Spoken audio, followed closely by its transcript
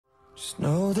Just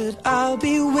know that I'll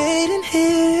be waiting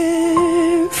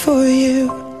here for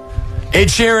you. Ed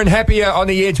Sheeran, Happier on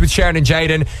the Edge with Sharyn and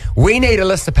Jayden. We need a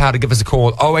listener pal to give us a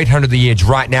call, 0800 The Edge,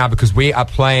 right now, because we are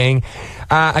playing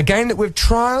a game that we've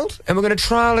trialled, and we're going to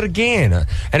trial it again.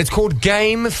 And it's called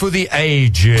Game for the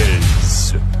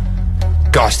Ages.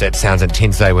 Gosh, that sounds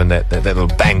intense, though, when that little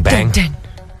bang, bang. Dun, dun.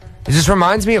 It just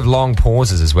reminds me of long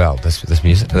pauses as well, this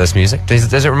music.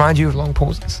 Does it remind you of long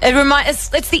pauses?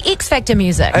 It's the X Factor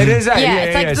music. It is, yeah,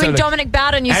 it's like when Dominic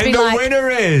Bowden used to be like... And the winner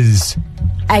is...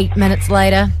 8 minutes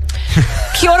later.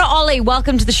 Kia ora, Ollie.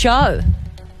 Welcome to the show.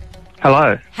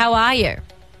 Hello. How are you?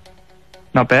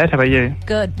 Not bad. How about you?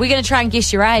 Good. We're going to try and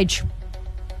guess your age.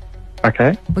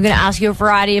 Okay. We're going to ask you a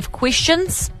variety of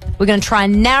questions. We're going to try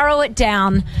and narrow it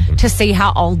down to see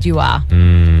how old you are.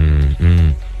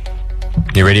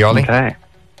 You ready, Ollie? Okay.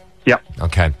 Yep.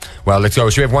 Okay. Well, let's go.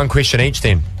 Should we have one question each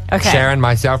then? Okay. Sharyn,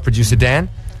 myself, producer Dan.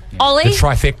 Ollie? The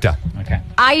trifecta. Okay.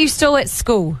 Are you still at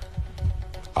school?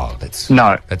 Oh,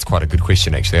 No. That's quite a good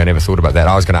question, actually. I never thought about that.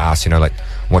 I was going to ask, like,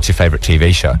 what's your favourite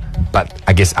TV show? But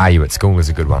I guess Are You at School is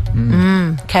a good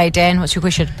one. Okay, Dan, what's your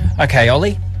question? Okay,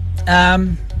 Ollie.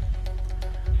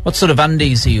 What sort of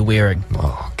undies are you wearing?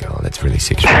 Oh, God, that's really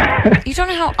sexual. You don't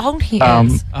know how old he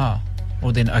is. Oh,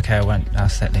 well then, okay, I won't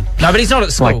ask that then. No, but he's not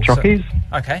at school. Like jockeys?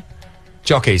 So, okay.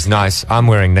 Jockeys, nice. I'm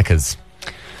wearing knickers.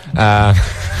 And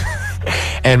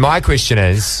my question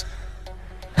is,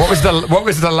 what was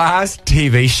the last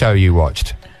TV show you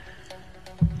watched?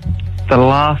 The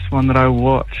last one that I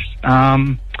watched, I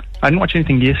didn't watch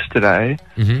anything yesterday,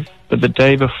 but the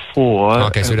day before...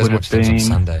 Okay, so he doesn't watch things on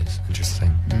Sundays.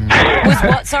 Interesting. With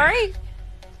what, sorry?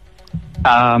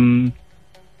 I'm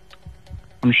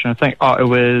just trying to think. Oh, it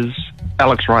was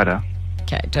Alex Rider.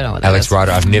 Okay, don't know what that Alex is.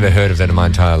 Rider, I've never heard of that in my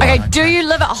entire life. Okay, do you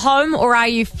live at home or are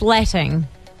you flatting?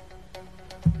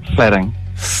 Flatting.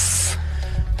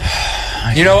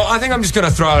 You know, I think I'm just going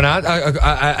to throw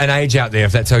an age out there,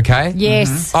 if that's okay.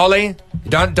 Yes. Ollie,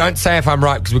 don't say if I'm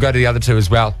right, because we'll go to the other two as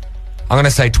well. I'm going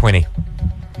to say 20.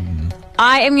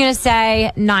 I am going to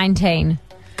say 19.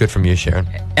 Good from you, Sharyn.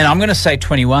 And I'm going to say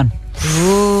 21.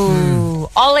 Ooh.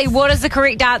 Ollie, what is the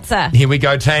correct answer? Here we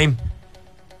go, team.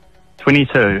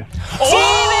 22.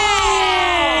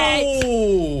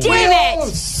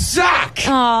 Suck!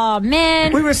 Oh,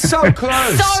 man. We were so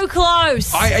close. So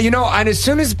close. And as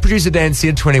soon as producer Dan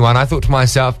said 21, I thought to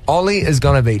myself, Ollie is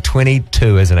going to be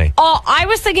 22, isn't he? Oh, I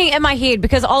was thinking in my head,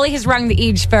 because Ollie has rung the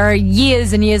edge for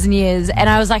years and years and years, and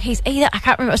I was like, he's either, I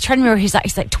can't remember, I was trying to remember, he's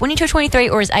like 22, 23,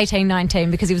 or is 18,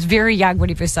 19, because he was very young when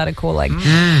he first started calling.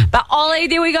 But Ollie,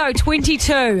 there we go,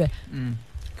 22.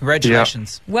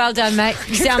 Congratulations. Yep. Well done, mate.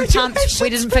 You sound pumped.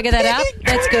 We didn't figure that out.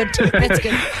 That's good. That's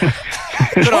good.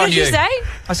 What did you say?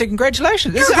 I said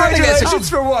congratulations. Congratulations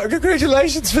for what?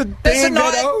 Congratulations for being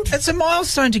that old. It's a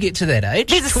milestone to get to that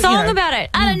age. There's a song about it.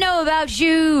 I don't know about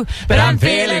you, but I'm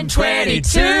feeling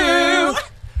 22.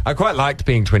 I quite liked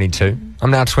being 22. I'm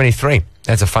now 23.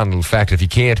 That's a fun little fact if you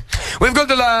cared. We've got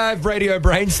the live radio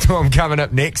brainstorm coming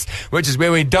up next, which is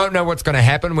where we don't know what's going to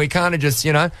happen. We kind of just,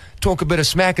 talk a bit of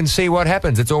smack and see what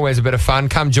happens. It's always a bit of fun.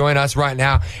 Come join us right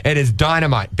now. It is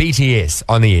Dynamite, BTS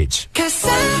on the Edge. 'Cause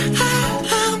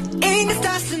I